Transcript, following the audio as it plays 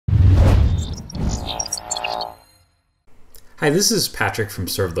Hi, this is Patrick from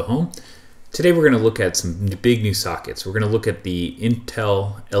Serve the Home. Today we're going to look at some big new sockets. We're going to look at the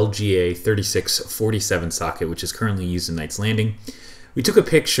Intel LGA 3647 socket, which is currently used in Knight's Landing. We took a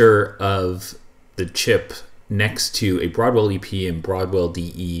picture of the chip next to a Broadwell-EP and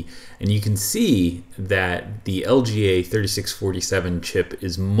Broadwell-DE, and you can see that the LGA 3647 chip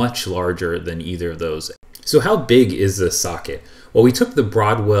is much larger than either of those. So how big is this socket? Well, we took the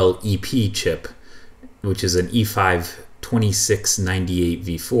Broadwell-EP chip, which is an E5 2698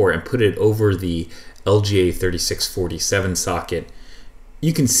 V4, and put it over the LGA 3647 socket.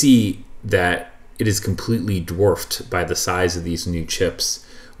 You can see that it is completely dwarfed by the size of these new chips.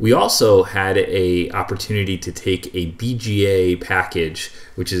 We also had an opportunity to take a BGA package,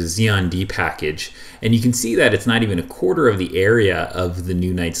 which is a Xeon D package, and you can see that it's not even a quarter of the area of the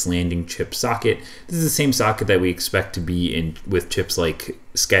new Knight's Landing chip socket. This is the same socket that we expect to be in with chips like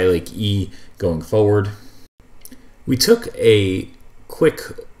Skylake-E going forward. We took a quick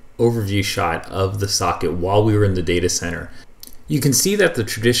overview shot of the socket while we were in the data center. You can see that the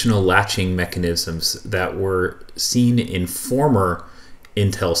traditional latching mechanisms that were seen in former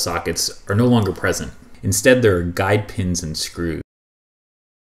Intel sockets are no longer present. Instead, there are guide pins and screws.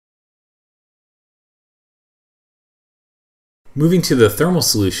 Moving to the thermal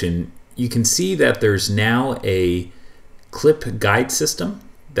solution, you can see that there's now a clip guide system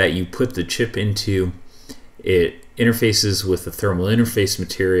that you put the chip into. It interfaces with the thermal interface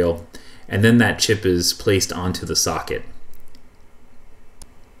material, and then that chip is placed onto the socket.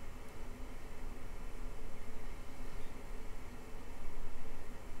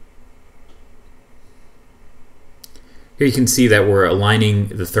 Here you can see that we're aligning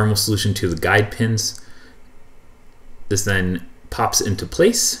the thermal solution to the guide pins. This then pops into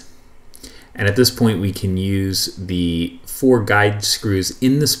place, and at this point we can use the 4 guide screws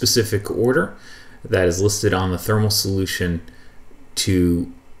in the specific order that is listed on the thermal solution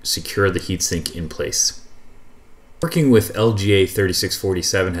to secure the heatsink in place. Working with LGA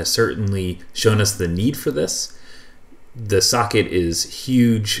 3647 has certainly shown us the need for this. The socket is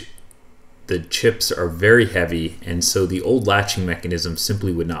huge, the chips are very heavy, and so the old latching mechanism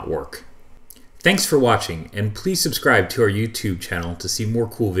simply would not work. Thanks for watching, and please subscribe to our YouTube channel to see more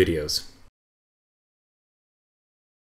cool videos.